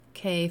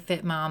Okay,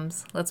 fit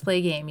moms, let's play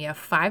a game. You have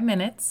 5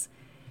 minutes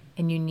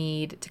and you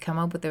need to come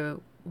up with a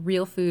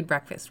real food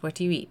breakfast. What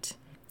do you eat?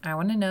 I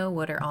want to know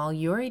what are all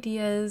your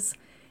ideas,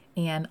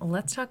 and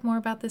let's talk more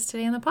about this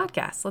today on the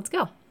podcast. Let's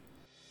go.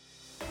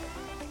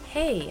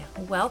 Hey,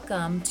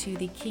 welcome to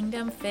the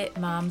Kingdom Fit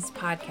Moms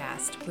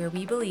podcast, where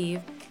we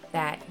believe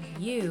that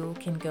you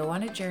can go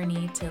on a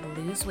journey to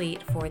lose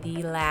weight for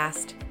the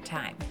last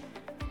time.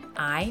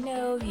 I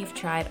know you've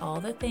tried all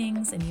the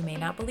things and you may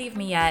not believe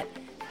me yet,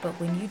 but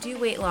when you do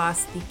weight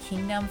loss the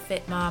Kingdom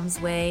Fit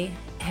Moms way,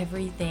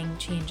 everything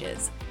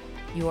changes.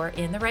 You're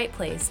in the right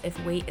place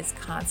if weight is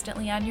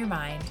constantly on your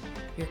mind,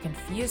 you're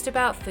confused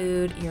about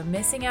food, you're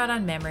missing out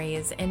on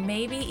memories, and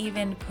maybe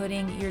even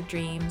putting your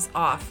dreams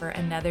off for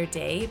another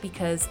day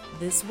because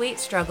this weight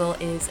struggle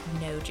is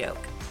no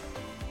joke.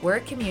 We're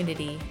a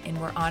community and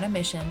we're on a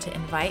mission to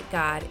invite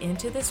God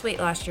into this weight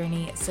loss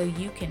journey so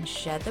you can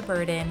shed the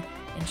burden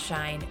and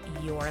shine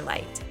your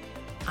light.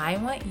 I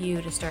want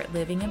you to start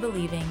living and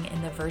believing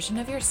in the version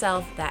of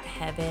yourself that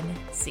heaven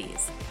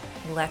sees.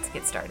 Let's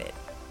get started.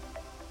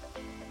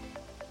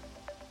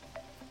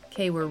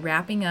 Okay, we're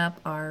wrapping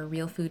up our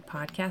Real Food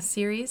podcast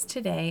series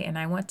today, and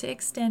I want to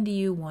extend to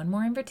you one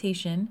more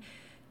invitation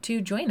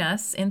to join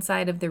us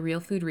inside of the Real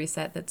Food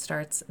Reset that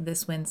starts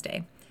this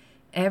Wednesday.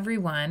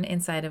 Everyone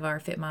inside of our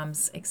Fit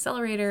Moms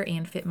Accelerator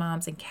and Fit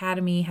Moms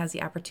Academy has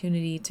the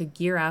opportunity to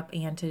gear up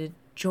and to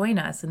join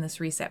us in this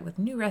reset with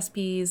new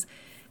recipes,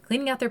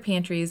 cleaning out their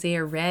pantries. They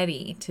are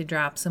ready to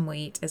drop some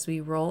weight as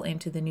we roll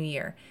into the new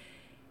year.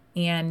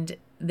 And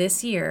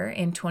this year,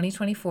 in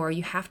 2024,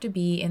 you have to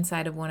be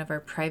inside of one of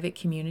our private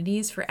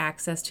communities for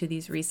access to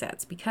these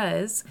resets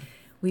because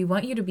we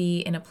want you to be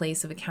in a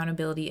place of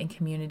accountability and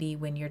community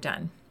when you're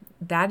done.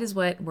 That is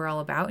what we're all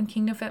about in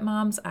Kingdom Fit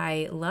Moms.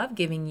 I love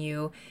giving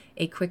you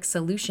a quick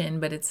solution,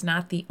 but it's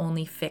not the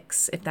only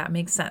fix, if that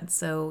makes sense.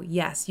 So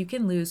yes, you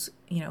can lose,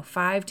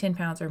 5-10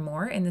 pounds or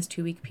more in this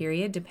 2-week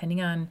period,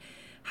 depending on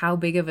how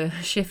big of a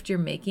shift you're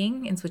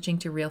making in switching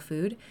to real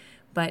food.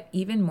 But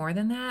even more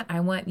than that, I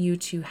want you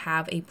to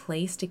have a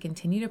place to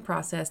continue to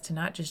process, to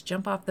not just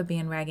jump off the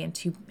bandwagon,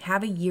 to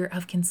have a year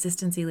of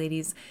consistency,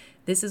 ladies.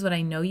 This is what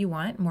I know you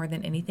want more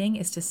than anything,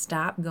 is to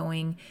stop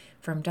going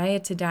from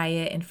diet to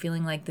diet and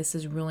feeling like this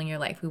is ruling your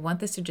life. We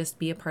want this to just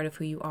be a part of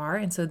who you are.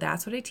 And so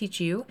that's what I teach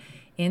you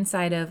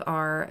inside of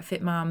our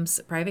Fit Moms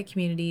private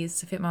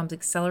communities. Fit Moms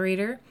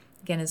Accelerator,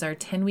 again, is our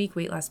 10-week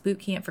weight loss boot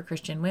camp for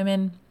Christian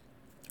women.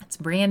 It's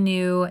brand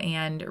new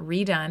and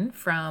redone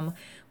from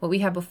what we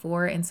had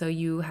before. And so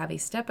you have a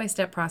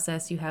step-by-step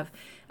process. You have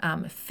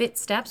fit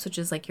steps, which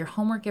is like your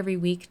homework every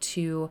week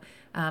to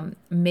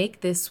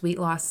make this weight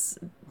loss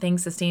thing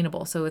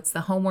sustainable. So it's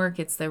the homework,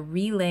 it's the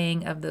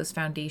relaying of those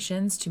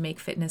foundations to make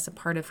fitness a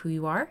part of who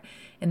you are.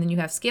 And then you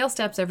have scale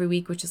steps every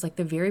week, which is like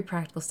the very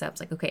practical steps.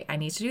 Like, okay, I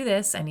need to do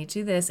this, I need to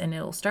do this, and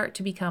it'll start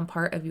to become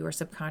part of your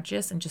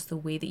subconscious and just the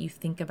way that you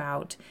think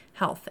about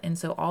health. And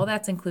so all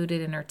that's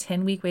included in our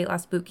 10-week weight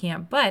loss boot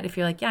camp. But if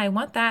you're like, yeah, I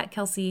want that,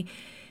 Kelsey,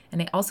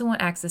 and I also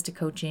want access to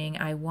coaching,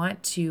 I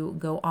want to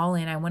go all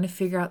in, I want to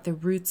figure out the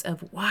roots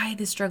of why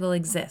the struggle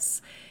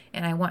exists,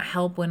 and I want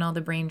help when all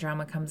the brain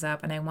drama comes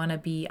up, and I want to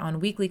be on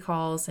weekly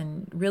calls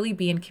and really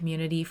be in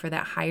community for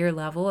that higher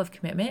level of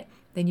commitment,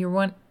 then you're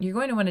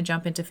going to want to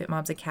jump into Fit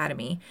Moms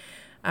Academy.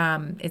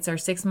 It's our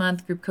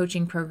 6-month group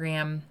coaching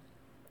program,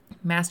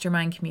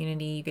 mastermind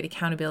community. You get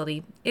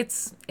accountability.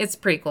 It's a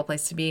pretty cool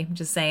place to be,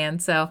 just saying.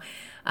 So,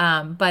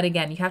 but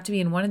again, you have to be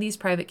in one of these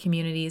private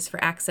communities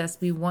for access.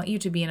 We want you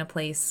to be in a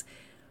place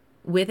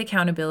with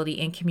accountability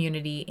and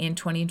community in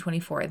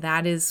 2024.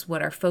 That is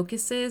what our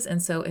focus is.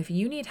 And so if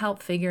you need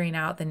help figuring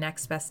out the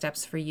next best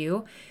steps for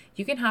you,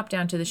 you can hop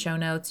down to the show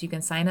notes. You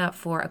can sign up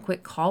for a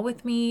quick call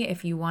with me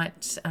if you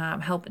want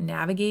help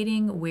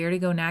navigating where to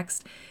go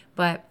next.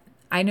 But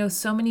I know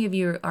so many of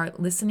you are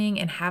listening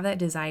and have that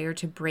desire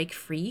to break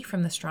free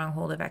from the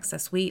stronghold of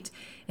excess weight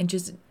and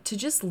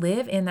just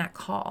live in that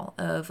call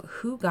of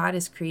who God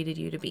has created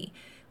you to be,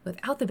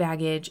 without the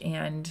baggage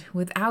and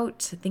without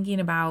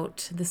thinking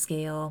about the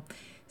scale.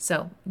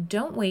 So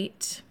don't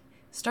wait.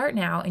 Start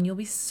now, and you'll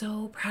be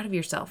so proud of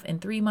yourself in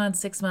 3 months,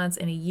 6 months,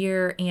 in a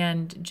year,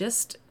 and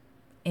just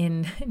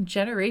in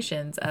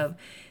generations of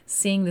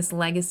seeing this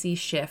legacy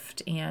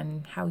shift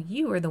and how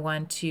you are the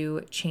one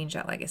to change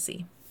that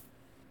legacy.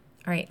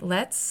 All right,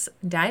 let's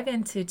dive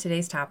into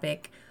today's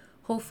topic,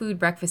 whole food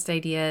breakfast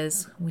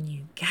ideas. When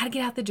you got to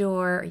get out the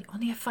door, you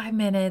only have 5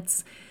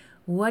 minutes.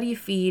 What do you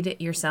feed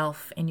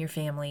yourself and your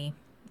family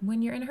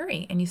when you're in a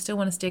hurry and you still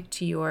want to stick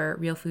to your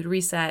real food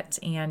reset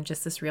and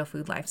just this real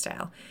food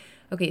lifestyle?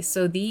 Okay,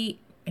 so in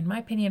my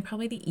opinion,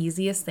 probably the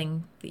easiest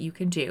thing that you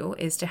can do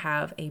is to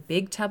have a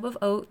big tub of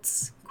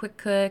oats, quick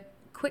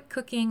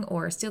cooking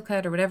or steel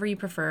cut or whatever you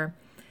prefer.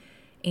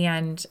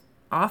 And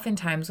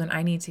oftentimes when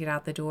I need to get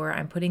out the door,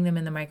 I'm putting them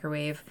in the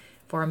microwave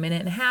for 1.5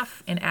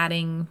 minutes and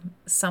adding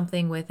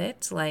something with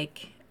it,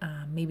 like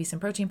maybe some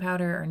protein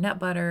powder or nut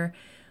butter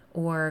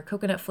or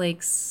coconut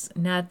flakes,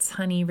 nuts,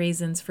 honey,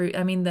 raisins, fruit.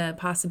 I mean, the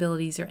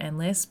possibilities are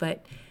endless,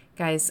 but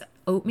guys,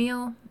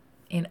 oatmeal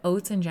And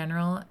oats in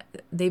general,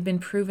 they've been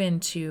proven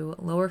to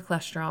lower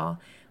cholesterol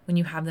when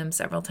you have them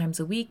several times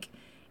a week.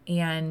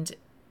 And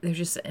they're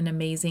just an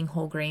amazing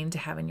whole grain to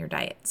have in your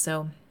diet.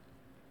 So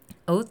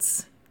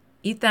oats,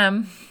 eat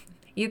them,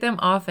 eat them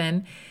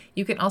often.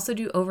 You can also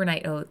do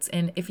overnight oats.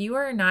 And if you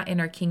are not in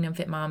our Kingdom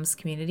Fit Moms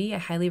community, I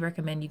highly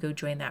recommend you go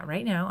join that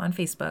right now on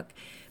Facebook,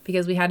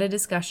 because we had a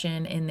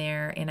discussion in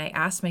there and I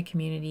asked my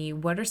community,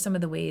 what are some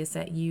of the ways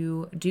that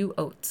you do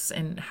oats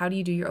and how do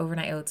you do your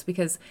overnight oats?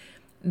 Because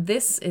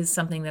this is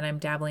something that I'm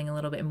dabbling a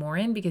little bit more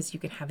in, because you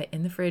can have it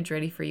in the fridge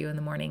ready for you in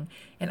the morning.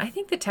 And I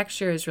think the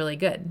texture is really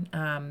good.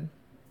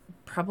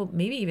 Probably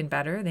maybe even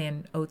better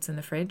than oats in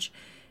the fridge,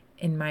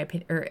 in my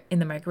opinion, or in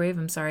the microwave,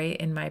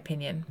 in my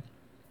opinion.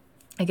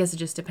 I guess it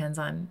just depends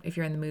on if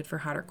you're in the mood for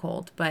hot or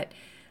cold, but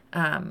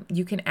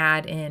you can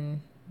add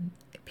in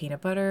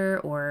peanut butter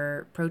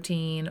or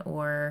protein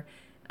or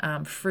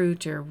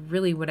fruit or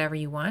really whatever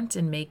you want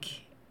and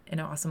make an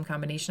awesome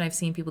combination. I've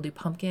seen people do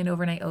pumpkin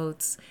overnight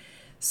oats.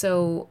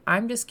 So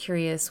I'm just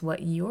curious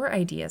what your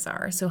ideas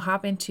are. So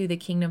hop into the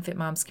Kingdom Fit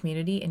Moms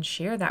community and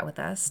share that with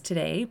us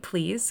today,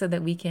 please, so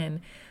that we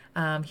can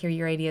hear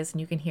your ideas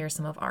and you can hear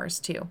some of ours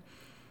too.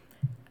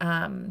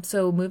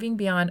 So moving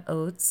beyond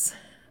oats,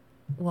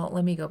 well,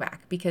 let me go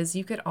back, because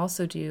you could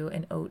also do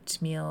an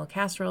oatmeal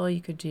casserole.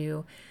 You could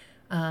do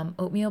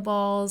oatmeal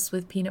balls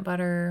with peanut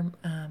butter.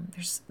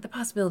 The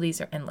possibilities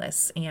are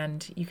endless,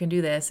 and you can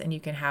do this and you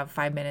can have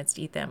 5 minutes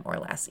to eat them or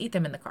less. Eat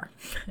them in the car.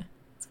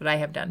 That's what I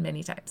have done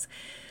many times.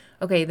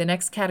 Okay, the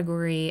next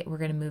category we're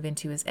going to move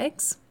into is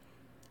eggs.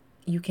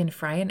 You can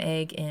fry an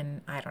egg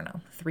in,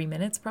 3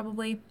 minutes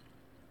probably.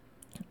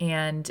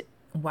 And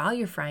while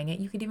you're frying it,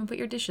 you could even put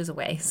your dishes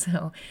away.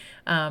 So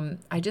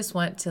I just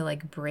want to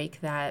break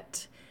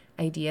that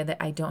idea that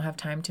I don't have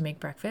time to make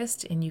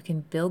breakfast, and you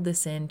can build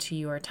this into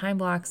your time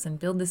blocks and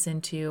build this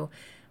into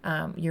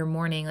your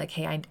morning.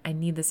 Hey, I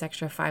need this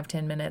extra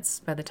 5-10 minutes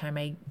by the time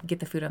I get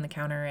the food on the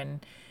counter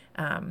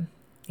and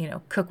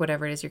cook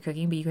whatever it is you're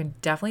cooking, but you can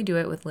definitely do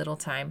it with little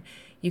time.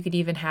 You could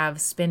even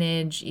have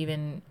spinach,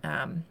 even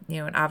an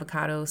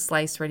avocado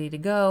sliced ready to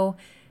go,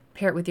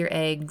 pair it with your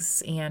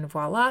eggs, and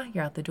voila,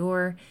 you're out the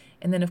door.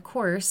 And then, of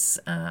course,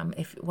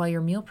 if while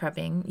you're meal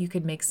prepping, you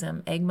could make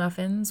some egg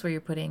muffins where you're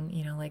putting,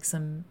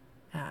 some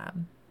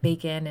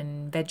bacon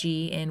and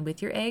veggie in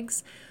with your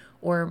eggs,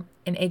 or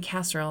an egg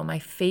casserole. My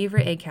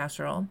favorite egg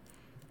casserole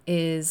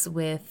is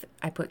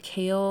I put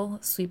kale,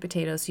 sweet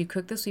potatoes. So you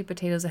cook the sweet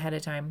potatoes ahead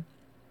of time.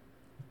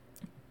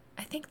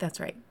 I think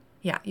that's right.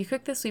 Yeah, you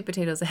cook the sweet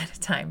potatoes ahead of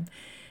time.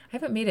 I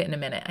haven't made it in a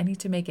minute. I need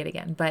to make it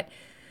again. But,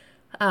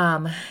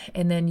 and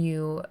then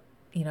you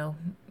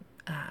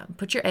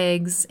put your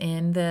eggs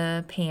in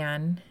the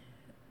pan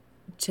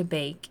to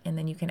bake, and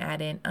then you can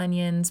add in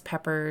onions,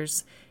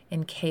 peppers,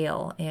 and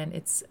kale, and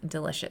it's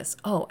delicious.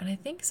 Oh, and I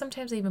think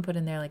sometimes I even put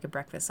in there a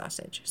breakfast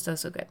sausage. So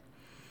good.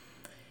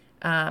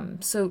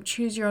 So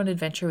choose your own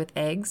adventure with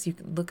eggs. You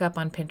can look up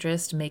on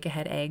Pinterest, make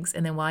ahead eggs.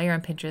 And then while you're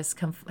on Pinterest,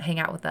 come hang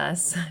out with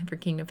us for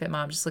Kingdom Fit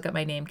Mom. Just look up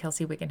my name,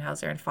 Kelsey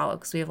Wickenhauser, and follow,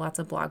 because we have lots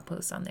of blog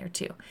posts on there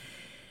too.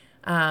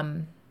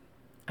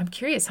 I'm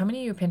curious, how many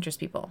of you are Pinterest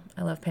people?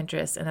 I love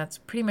Pinterest, and that's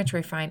pretty much where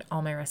I find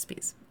all my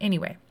recipes.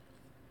 Anyway,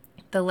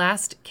 the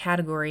last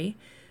category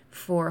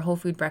for whole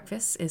food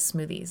breakfast is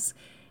smoothies.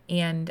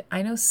 And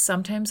I know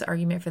sometimes the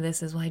argument for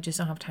this is, well, I just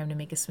don't have time to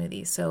make a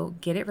smoothie. So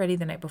get it ready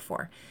the night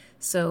before.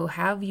 So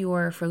have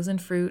your frozen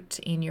fruit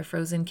and your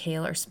frozen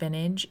kale or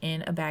spinach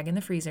in a bag in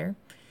the freezer.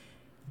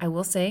 I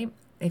will say,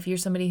 if you're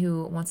somebody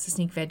who wants to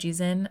sneak veggies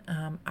in,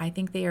 I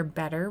think they are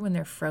better when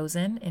they're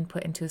frozen and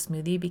put into a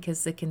smoothie,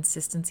 because the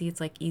consistency,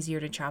 it's easier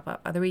to chop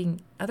up.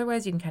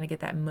 Otherwise, you can kind of get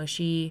that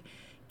mushy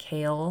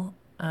kale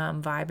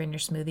vibe in your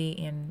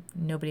smoothie, and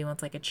nobody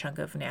wants a chunk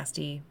of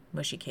nasty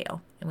mushy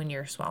kale when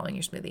you're swallowing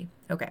your smoothie.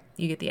 Okay,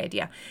 you get the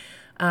idea.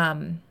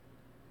 And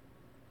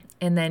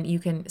then you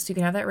can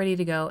have that ready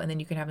to go, and then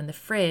you can have in the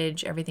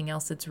fridge everything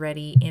else that's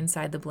ready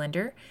inside the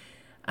blender.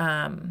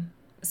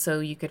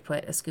 So you could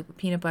put a scoop of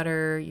peanut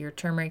butter, your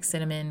turmeric,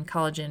 cinnamon,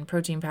 collagen,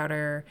 protein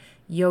powder,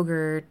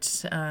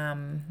 yogurt,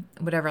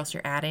 whatever else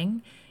you're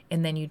adding,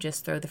 and then you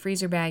just throw the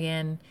freezer bag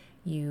in.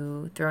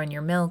 You throw in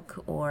your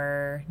milk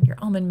or your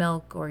almond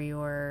milk or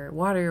your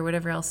water or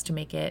whatever else to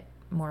make it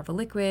more of a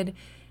liquid.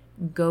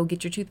 Go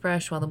get your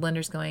toothbrush while the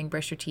blender's going,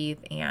 brush your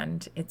teeth,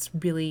 and it's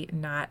really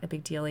not a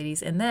big deal,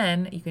 ladies. And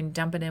then you can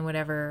dump it in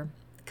whatever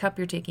cup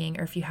you're taking,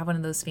 or if you have one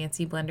of those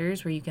fancy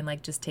blenders where you can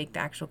just take the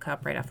actual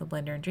cup right off the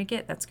blender and drink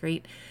it, that's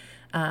great.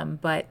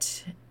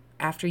 But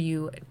if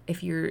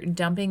you're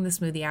dumping the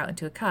smoothie out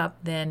into a cup,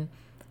 then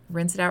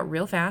rinse it out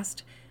real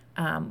fast.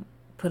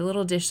 Put a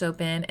little dish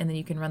soap in, and then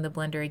you can run the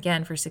blender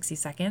again for 60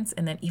 seconds.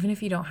 And then even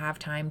if you don't have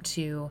time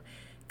to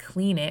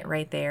clean it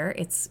right there,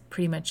 it's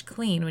pretty much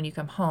clean when you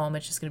come home.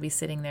 It's just going to be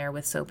sitting there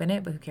with soap in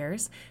it, but who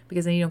cares?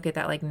 Because then you don't get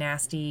that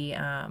nasty,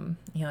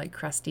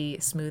 crusty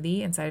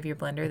smoothie inside of your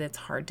blender that's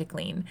hard to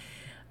clean.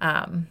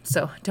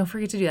 So don't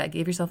forget to do that.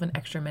 Give yourself an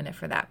extra minute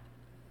for that.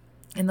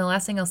 And the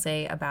last thing I'll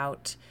say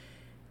about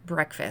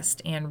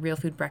breakfast and real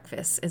food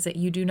breakfast is that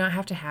you do not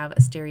have to have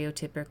a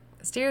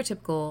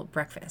stereotypical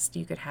breakfast.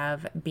 You could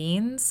have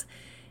beans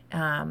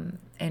and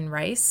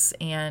rice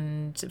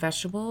and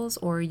vegetables,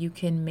 or you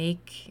can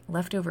make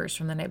leftovers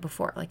from the night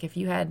before. Like if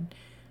you had,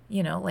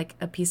 like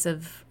a piece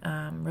of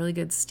really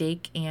good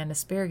steak and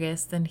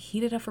asparagus, then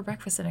heat it up for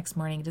breakfast the next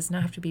morning. It does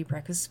not have to be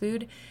breakfast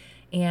food.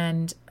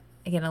 And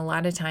again, a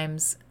lot of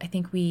times I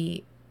think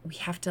we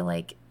have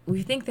to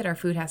we think that our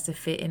food has to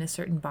fit in a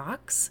certain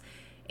box.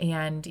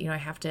 And, I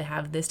have to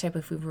have this type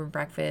of food for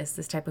breakfast,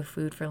 this type of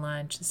food for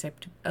lunch, this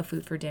type of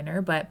food for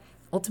dinner. But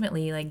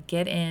ultimately,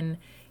 get in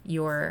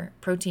your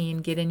protein,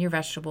 get in your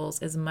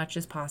vegetables as much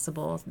as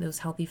possible, those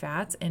healthy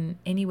fats, in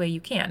any way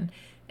you can,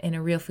 in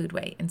a real food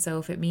way. And so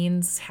if it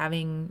means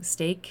having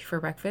steak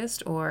for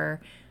breakfast or,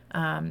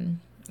 and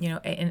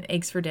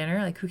eggs for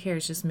dinner, who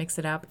cares? Just mix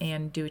it up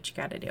and do what you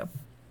got to do.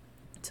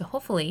 So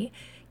hopefully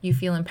you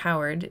feel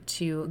empowered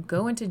to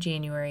go into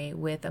January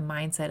with a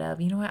mindset of,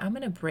 I'm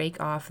going to break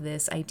off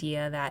this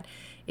idea that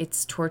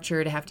it's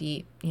torture to have to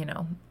eat,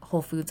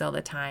 whole foods all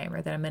the time,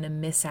 or that I'm going to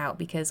miss out,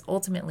 because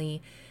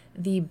ultimately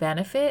the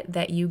benefit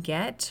that you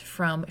get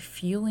from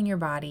fueling your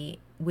body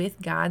with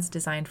God's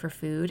design for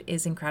food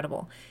is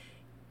incredible.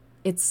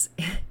 It's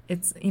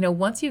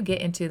once you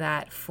get into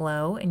that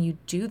flow and you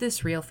do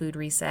this real food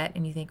reset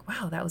and you think,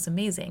 wow, that was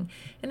amazing.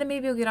 And then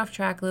maybe you'll get off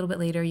track a little bit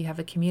later. You have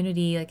a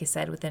community, like I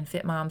said, within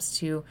Fit Moms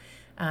to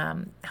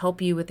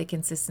help you with the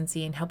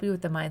consistency and help you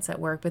with the mindset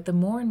work. But the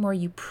more and more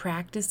you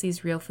practice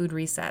these real food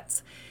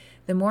resets,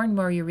 the more and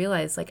more you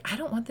realize, I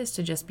don't want this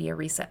to just be a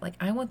reset.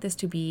 I want this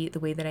to be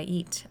the way that I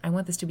eat. I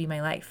want this to be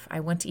my life.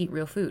 I want to eat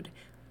real food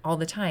all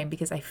the time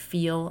because I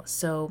feel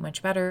so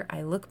much better.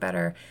 I look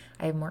better.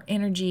 I have more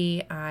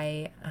energy.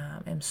 I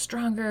am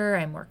stronger.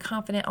 I'm more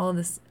confident, all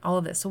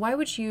of this. So why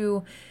would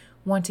you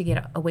want to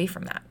get away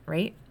from that,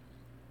 right?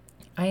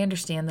 I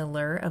understand the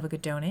lure of a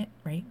good donut,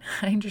 right?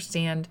 I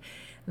understand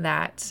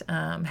that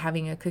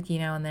having a cookie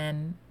now and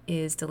then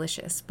is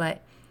delicious,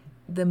 but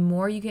the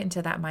more you get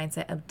into that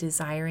mindset of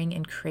desiring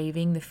and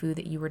craving the food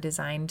that you were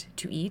designed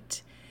to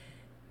eat,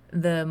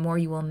 the more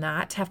you will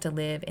not have to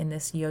live in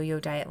this yo-yo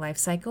diet life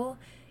cycle.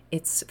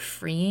 It's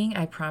freeing,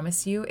 I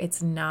promise you.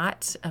 It's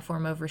not a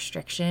form of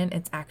restriction.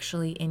 It's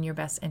actually in your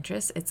best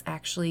interest. It's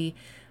actually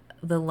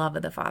the love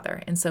of the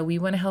Father. And so we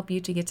want to help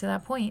you to get to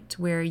that point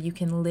where you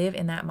can live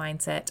in that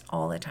mindset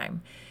all the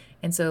time.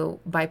 And so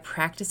by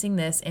practicing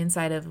this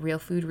inside of Real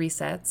Food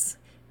Resets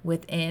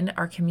within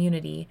our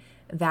community,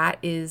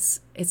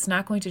 it's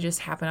not going to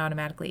just happen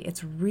automatically.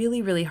 It's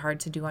really, really hard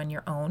to do on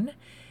your own.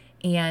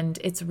 And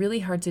it's really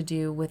hard to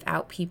do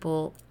without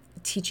people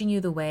teaching you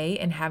the way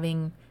and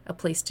having a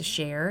place to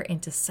share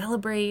and to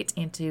celebrate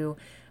and to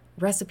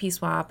recipe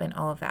swap and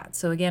all of that.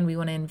 So again, we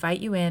want to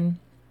invite you in.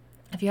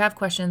 If you have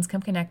questions,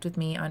 come connect with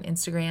me on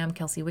Instagram,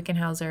 Kelsey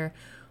Wickenhauser,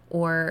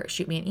 or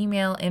shoot me an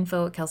email,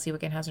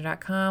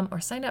 info@kelseywickenhauser.com,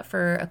 or sign up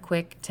for a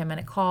quick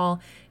 10-minute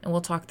call, and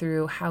we'll talk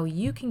through how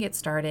you can get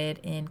started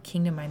in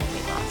kingdom-minded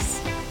weight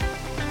loss.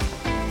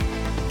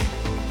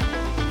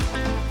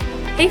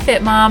 Hey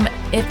Fit Mom,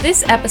 if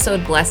this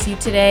episode blessed you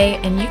today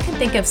and you can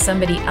think of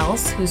somebody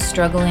else who's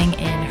struggling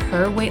in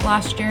her weight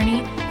loss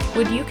journey,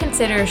 would you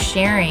consider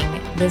sharing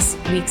this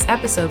week's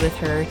episode with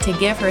her to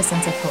give her a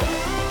sense of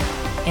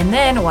hope? And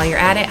then while you're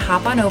at it,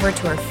 hop on over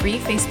to our free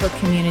Facebook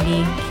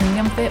community,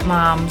 Kingdom Fit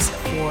Moms,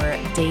 for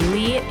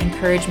daily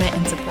encouragement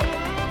and support.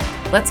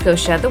 Let's go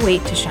shed the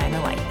weight to shine the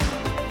light.